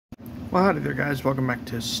Well, howdy there, guys. Welcome back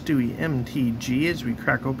to Stewie MTG as we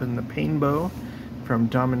crack open the Painbow from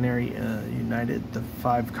Dominaria United, the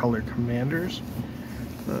 5-color commanders,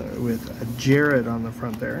 with Jared on the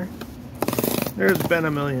front there. There's been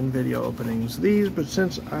a million video openings of these, but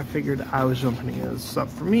since I figured I was opening this up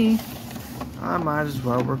for me, I might as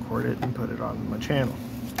well record it and put it on my channel.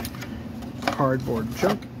 Cardboard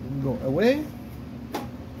junk, go away.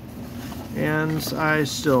 And I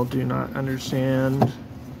still do not understand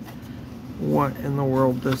what in the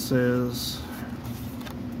world this is.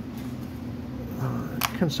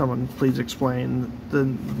 Can someone please explain the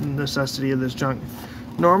necessity of this junk?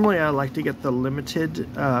 Normally I like to get the limited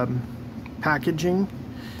packaging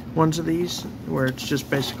ones of these, where it's just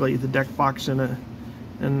basically the deck box in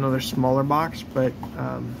another smaller box, but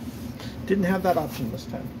didn't have that option this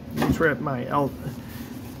time. These were at my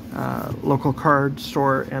local card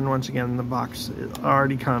store, and once again the box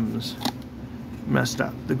already comes messed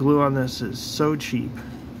up. The glue on this is so cheap.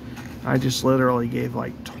 I just literally gave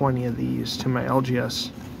like 20 of these to my LGS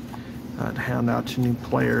to hand out to new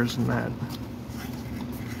players and that.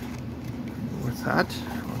 With that,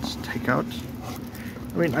 let's take out.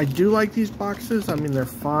 I mean, I do like these boxes. I mean, they're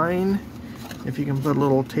fine if you can put a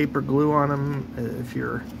little tape or glue on them if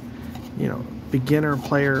you're, you know, beginner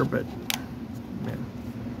player, but man,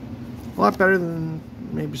 a lot better than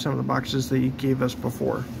maybe some of the boxes that you gave us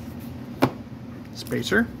before.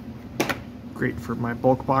 Spacer, great for my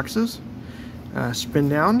bulk boxes. Spin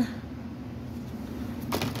down.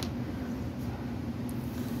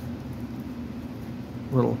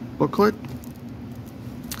 Little booklet.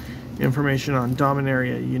 Information on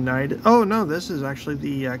Dominaria United. Oh no, this is actually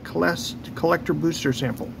the collector booster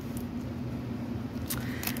sample.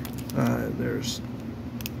 There's,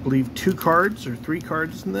 I believe, 2 cards or 3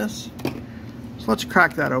 cards in this. So let's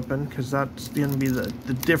crack that open, because that's going to be the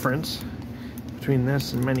difference between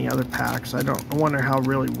this and many other packs. I wonder how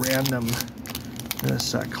really random this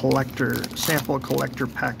sample collector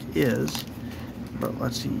pack is. But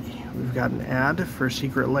let's see, we've got an ad for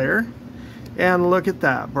Secret Lair, and look at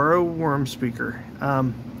that, Burrow Worm Speaker.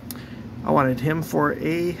 I wanted him for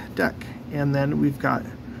a deck, and then we've got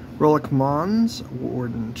Rolic Mons,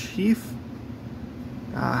 Warden Chief.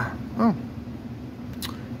 Might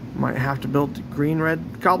have to build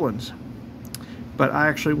green-red goblins. But I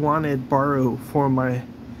actually wanted Baru for my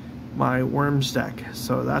Worms deck,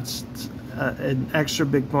 so that's an extra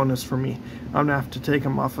big bonus for me. I'm gonna have to take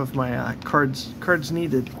them off of my cards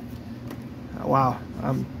needed. Wow,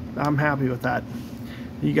 I'm happy with that.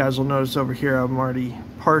 You guys will notice over here I'm already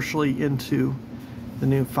partially into the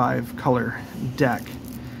new 5-color deck,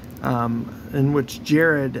 in which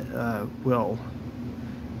Jared will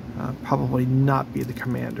probably not be the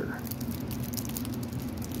commander.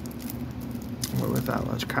 With that,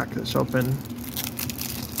 let's crack this open.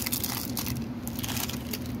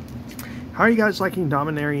 How are you guys liking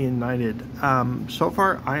Dominaria United? So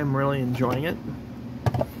far, I am really enjoying it.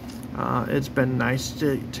 It's been nice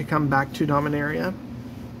to come back to Dominaria.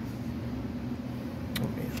 Let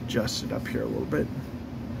me adjust it up here a little bit.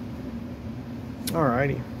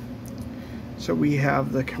 Alrighty. So we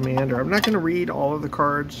have the commander. I'm not going to read all of the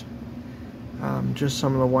cards, just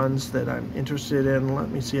some of the ones that I'm interested in. Let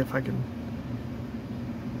me see if I can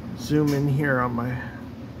zoom in here on my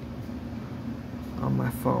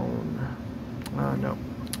phone. No.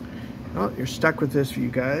 Oh, you're stuck with this view,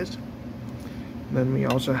 guys. Then we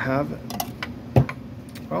also have,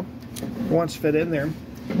 well, once fit in there.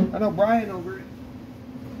 I know Brian over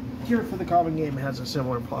here for the common game has a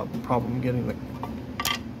similar problem getting the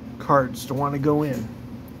cards to want to go in.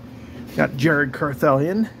 Got Jared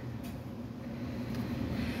Carthelian.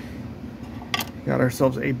 Got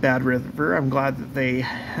ourselves a Bad River. I'm glad that they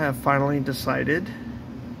have finally decided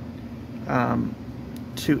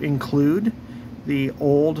to include the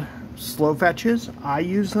old slow fetches. I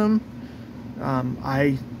use them.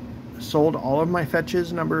 I sold all of my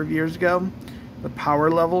fetches a number of years ago. The power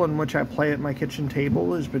level in which I play at my kitchen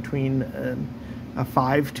table is between a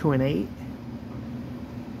 5 to an 8.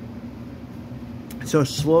 So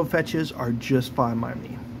slow fetches are just fine by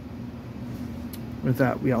me. With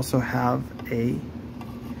that, we also have a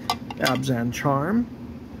Abzan Charm,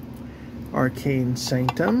 Arcane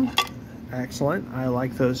Sanctum, excellent. I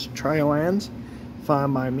like those Triolands,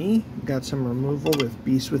 fine by me. Got some removal with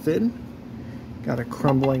Beast Within. Got a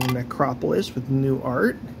Crumbling Necropolis with new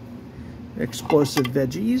art, Explosive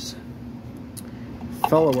Veggies,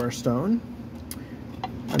 Fellowware Stone,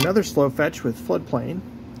 another slow fetch with Floodplain,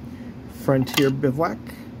 Frontier Bivouac,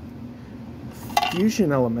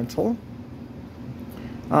 Fusion Elemental.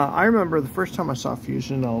 I remember the first time I saw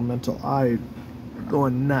Fusion Elemental, I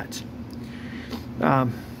going nuts.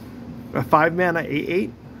 a 5 mana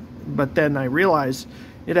 8/8, but then I realized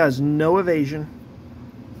it has no evasion.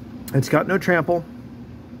 It's got no trample.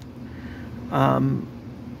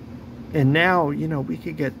 And now, you know, we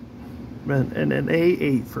could get an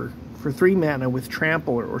 8/8 for 3 mana with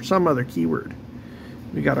trample or some other keyword.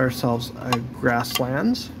 We got ourselves a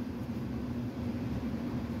Grasslands,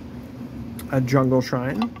 a Jungle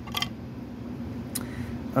Shrine,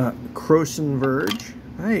 Croson Verge.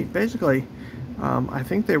 Hey, basically, I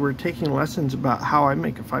think they were taking lessons about how I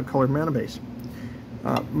make a 5-color mana base.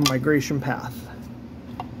 Migration Path,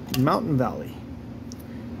 Mountain Valley,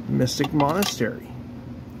 Mystic Monastery,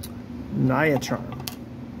 Naya Charm,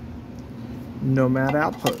 Nomad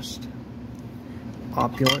Outpost,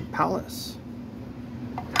 Opulent Palace,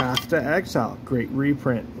 Path to Exile, great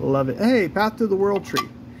reprint, love it. Hey, Path to the World Tree.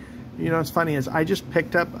 You know what's funny is I just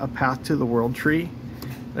picked up a Path to the World Tree.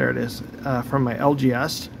 There it is, from my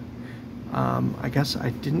LGS. I guess I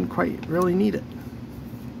didn't quite really need it.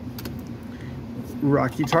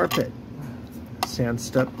 Rocky Tar Pit,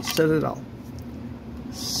 Sandstep Citadel,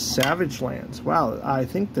 Savage Lands. Wow, I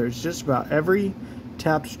think there's just about every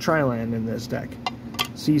tapped tri-land in this deck.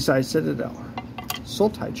 Seaside Citadel,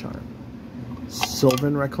 Sultai Charm,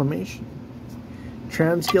 Sylvan Reclamation,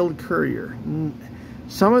 Transguild Courier.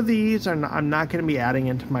 Some of these are I'm not going to be adding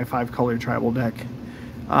into my 5-color tribal deck.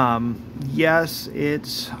 Yes,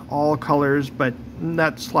 it's all colors, but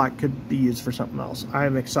that slot could be used for something else.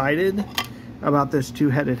 I'm excited about this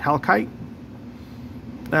 2-headed Hellkite.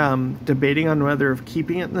 Debating on whether of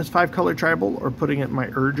keeping it in this 5-color tribal or putting it in my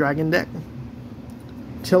Dragon deck.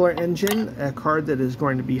 Tiller Engine, a card that is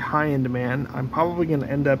going to be high in demand. I'm probably going to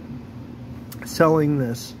end up selling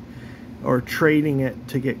this or trading it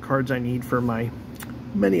to get cards I need for my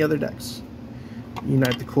many other decks.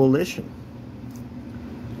 Unite the Coalition,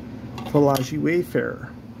 Pelagie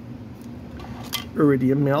Wayfarer,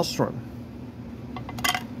 Iridium Maelstrom,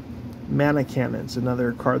 Mana Cannons,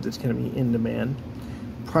 another card that's going to be in demand.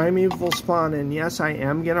 Primeval Spawn, and yes, I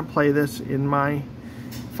am going to play this in my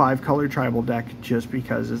 5-color tribal deck just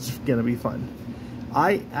because it's going to be fun.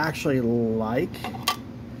 I actually like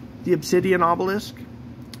the Obsidian Obelisk.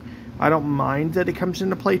 I don't mind that it comes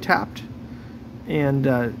into play tapped. And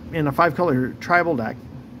in a 5-color tribal deck,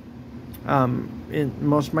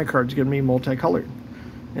 most of my cards are going to be multicolored.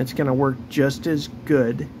 It's going to work just as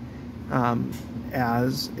good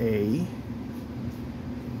as a,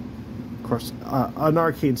 of course, an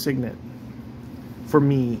Arcane Signet for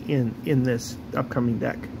me in this upcoming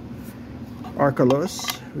deck.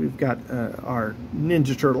 Arcalos, we've got our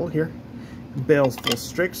Ninja Turtle here. Baleful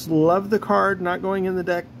Strix, love the card, not going in the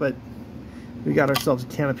deck, but we got ourselves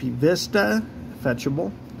Canopy Vista,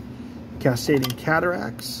 fetchable. Cascading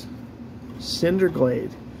Cataracts,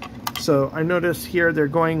 Cinderglade. So I notice here they're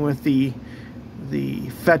going with the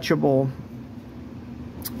fetchable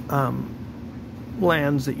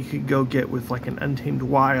lands that you could go get with like an Untamed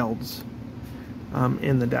Wilds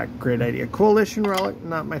in the deck. Great idea. Coalition Relic,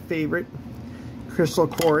 not my favorite. Crystal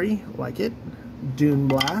Quarry, like it. Dune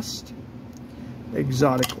Blast,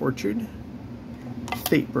 Exotic Orchard,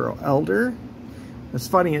 Fateburrow Elder. What's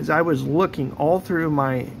funny is I was looking all through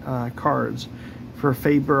my cards for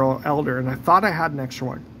Fateburrow Elder, and I thought I had an extra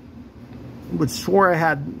one. But swore I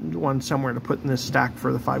had one somewhere to put in this stack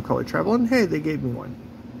for the 5-color tribal, and hey, they gave me one.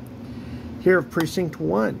 Here of Precinct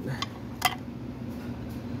 1,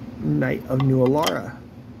 Knight of New Alara,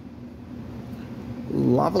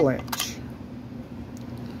 Lavalanche,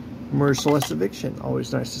 Merciless Eviction,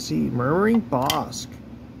 always nice to see. Murmuring Bosk.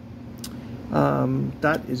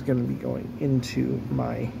 That is going to be going into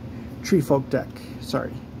my Treefolk deck.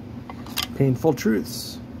 Sorry. Painful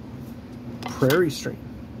Truths, Prairie Stream,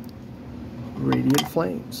 Radiant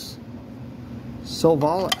Flames,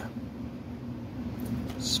 Sylvala,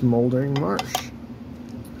 Smoldering Marsh,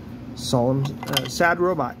 Sad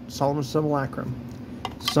Robot, Solemn Simulacrum,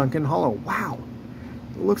 Sunken Hollow. Wow,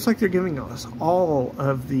 it looks like they're giving us all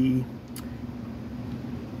of the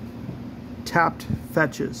tapped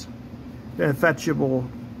fetches, fetchable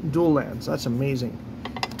dual lands. That's amazing.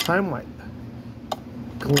 Time Wipe,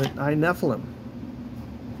 Glint Eye Nephilim,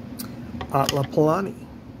 Atla Palani,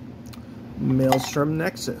 Maelstrom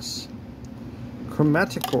Nexus,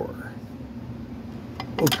 Chromaticore,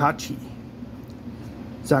 Okachi,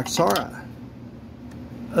 Zaxara,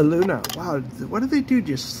 Aluna. Wow, what do they do?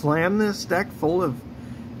 Just slam this deck full of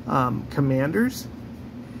commanders?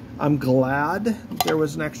 I'm glad there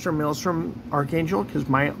was an extra Maelstrom Archangel, because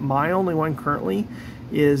my only one currently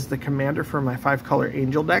is the commander for my 5-color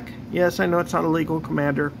Angel deck. Yes, I know it's not a legal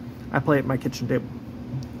commander. I play at my kitchen table.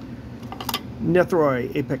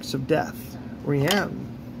 Nethroi, Apex of Death, Rian,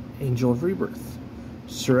 Angel of Rebirth,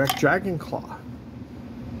 Surek Dragonclaw.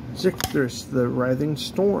 Zicthus the Writhing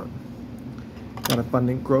Storm. Got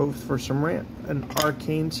Abundant Growth for some ramp. An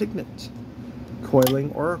Arcane Signet.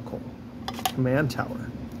 Coiling Oracle. Command Tower.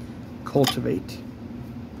 Cultivate.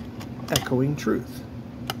 Echoing Truth.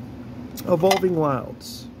 Evolving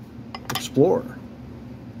Wilds. Explorer.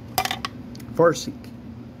 Farseek.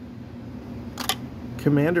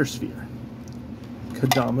 Commander Sphere.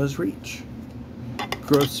 Kadama's Reach.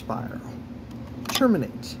 Growth Spiral.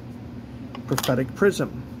 Terminate. Prophetic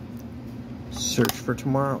Prism. Search for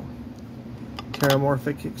Tomorrow.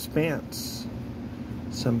 Terramorphic Expanse.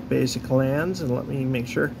 Some basic lands, and let me make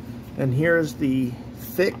sure. And here's the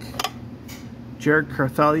thick Jared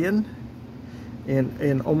Carthalion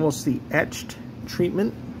in almost the etched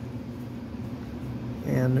treatment.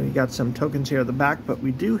 And we got some tokens here at the back, but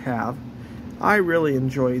we do have, I really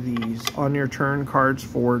enjoy these on your turn cards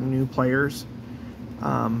for new players.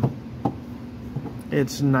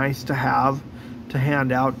 It's nice to have, to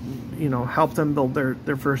hand out, you know, help them build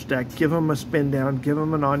their first deck, give them a spin down, give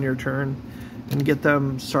them an on your turn, and get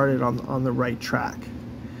them started on the right track.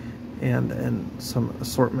 And some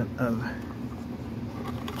assortment of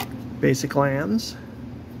basic lands,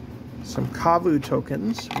 some Kavu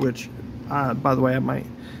tokens, which, by the way, I might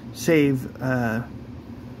save the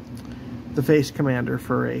face commander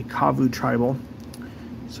for a Kavu tribal,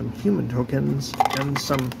 some human tokens, and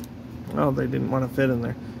some, oh, they didn't want to fit in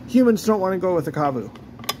there. Humans don't want to go with the Kavu.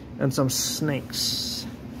 And some snakes.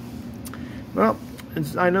 Well,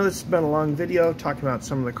 I know this has been a long video talking about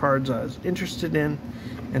some of the cards I was interested in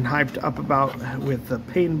and hyped up about with the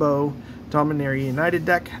Painbow Dominaria United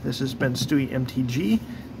deck. This has been Stewie MTG.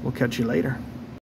 We'll catch you later.